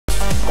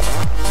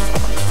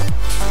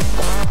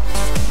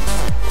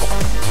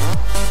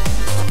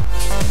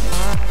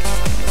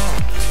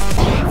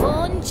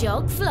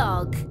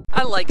Vlog.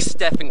 I like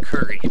Stephen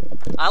Curry.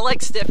 I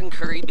like Stephen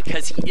Curry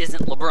because he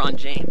isn't LeBron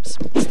James.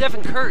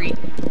 Stephen Curry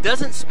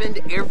doesn't spend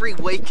every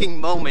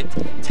waking moment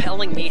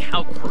telling me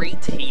how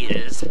great he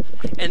is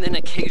and then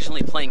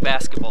occasionally playing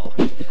basketball.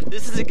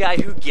 This is a guy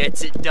who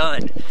gets it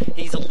done.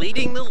 He's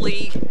leading the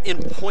league in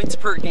points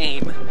per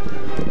game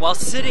while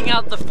sitting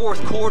out the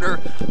fourth quarter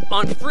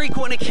on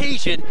frequent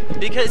occasion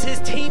because his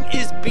team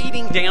is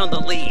beating down the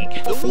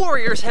league. The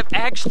Warriors have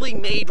actually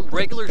made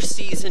regular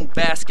season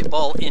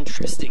basketball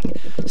interesting,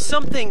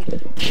 something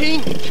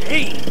King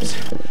James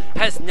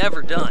has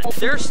never done.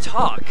 There's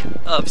talk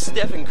of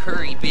Stephen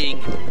Curry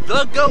being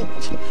the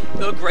GOAT,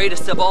 the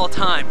greatest of all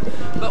time,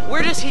 but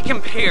where does he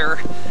compare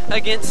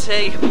against,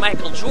 say,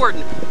 Michael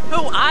Jordan,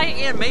 who I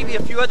and maybe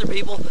a few other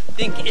people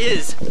think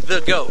is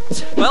the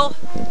GOAT? Well,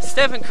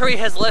 Stephen Curry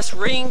has less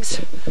rings,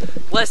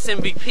 less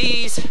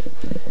MVPs,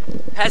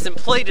 hasn't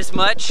played as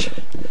much.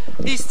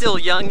 He's still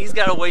young, he's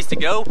got a ways to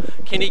go.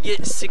 Can he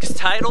get 6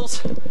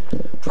 titles?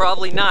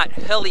 Probably not.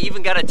 Hell, he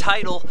even got a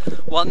title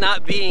while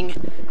not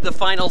being the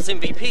finals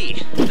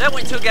MVP. That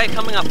went to a guy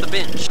coming off the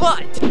bench.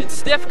 But in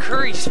Steph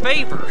Curry's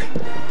favor,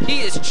 he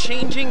is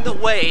changing the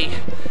way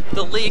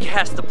the league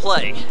has to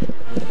play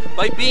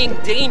by being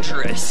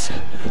dangerous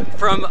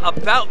from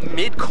about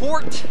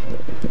mid-court.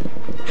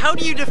 How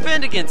do you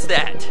defend against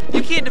that?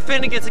 You can't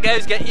defend against a guy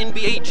who's got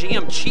NBA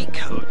Jam cheat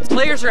codes.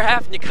 Players are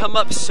having to come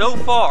up so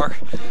far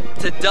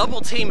to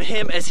double team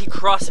him as he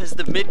crosses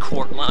the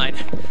midcourt line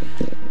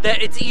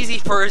that it's easy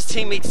for his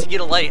teammates to get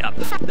a layup.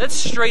 That's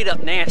straight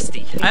up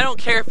nasty. I don't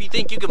care if you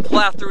think you can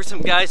plow through some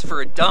guys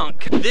for a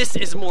dunk. This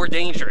is more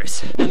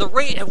dangerous. And the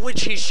rate at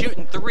which he's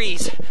shooting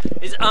threes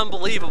is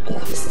unbelievable.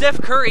 Steph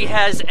Curry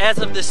has, as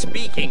of this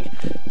speaking,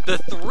 the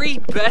 3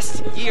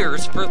 best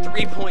years for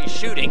three-point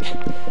shooting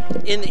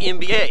in the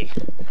NBA,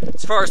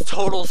 as far as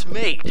totals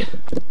made.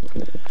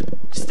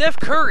 Steph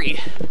Curry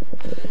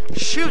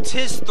shoots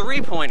his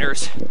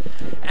three-pointers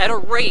at a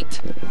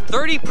rate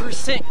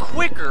 30%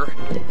 quicker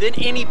than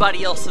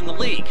anybody else in the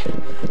league.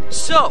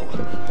 So,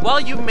 while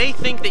you may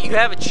think that you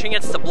have a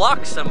chance to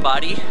block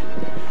somebody,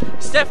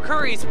 Steph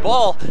Curry's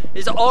ball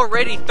is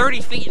already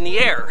 30 feet in the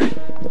air.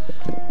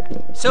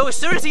 So as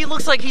soon as he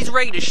looks like he's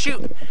ready to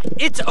shoot,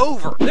 it's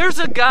over. There's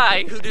a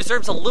guy who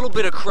deserves a little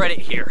bit of credit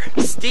here.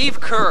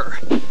 Steve Kerr.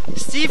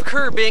 Steve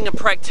Kerr, being a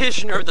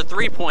practitioner of the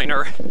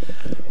three-pointer,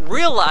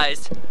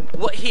 realized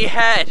what he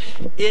had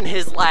in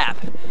his lap,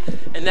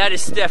 and that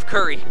is Steph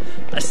Curry,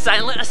 a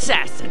silent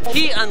assassin.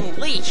 He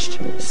unleashed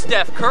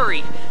Steph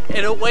Curry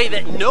in a way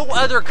that no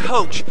other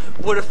coach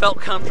would have felt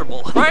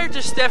comfortable. Prior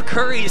to Steph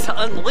Curry's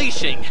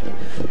unleashing,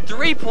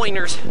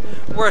 three-pointers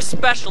were a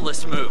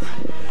specialist move.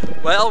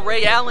 Well,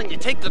 Ray Allen, you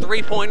take the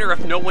three-pointer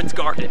if no one's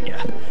guarding you.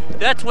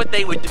 That's what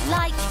they would do.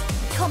 Like,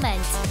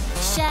 comment,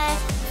 share,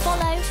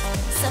 follow,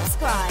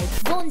 subscribe.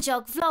 Vaughan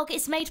Jog Vlog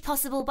is made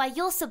possible by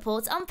your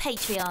support on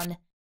Patreon.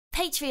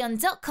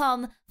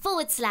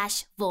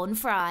 Patreon.com/Vaughan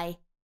Fry.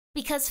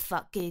 Because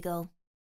fuck Google.